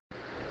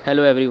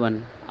Hello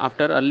everyone.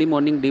 After early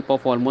morning dip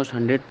of almost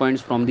 100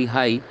 points from the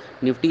high,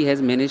 Nifty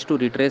has managed to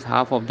retrace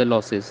half of the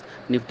losses.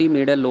 Nifty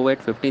made a low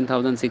at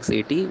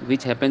 15,680,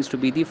 which happens to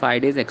be the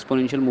 5 days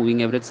exponential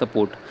moving average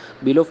support.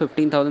 Below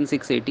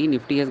 15,680,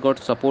 Nifty has got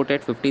support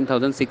at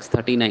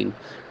 15,639.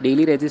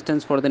 Daily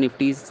resistance for the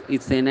Nifty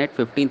is then at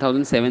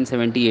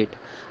 15,778.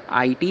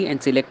 IT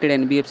and selected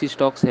NBFC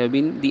stocks have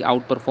been the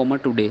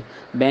outperformer today.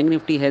 Bank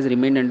Nifty has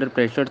remained under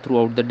pressure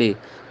throughout the day.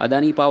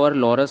 Adani Power,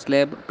 Laurus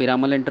Lab,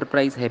 Piramal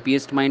Enterprise,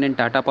 Happiest Mind, and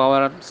Tata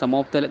Power are some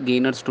of the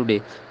gainers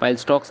today, while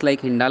stocks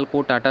like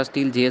Hindalco, Tata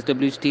Steel,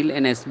 JSW Steel,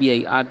 and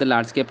SBI are the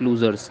large cap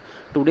losers.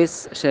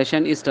 Today's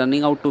session is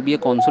turning out to be a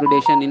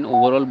consolidation in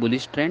overall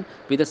bullish trend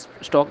with a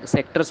stock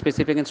sector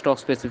specific and stock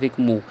specific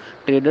move.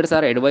 Traders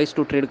are advised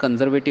to trade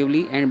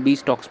conservatively and be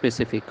stock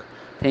specific.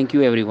 Thank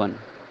you, everyone.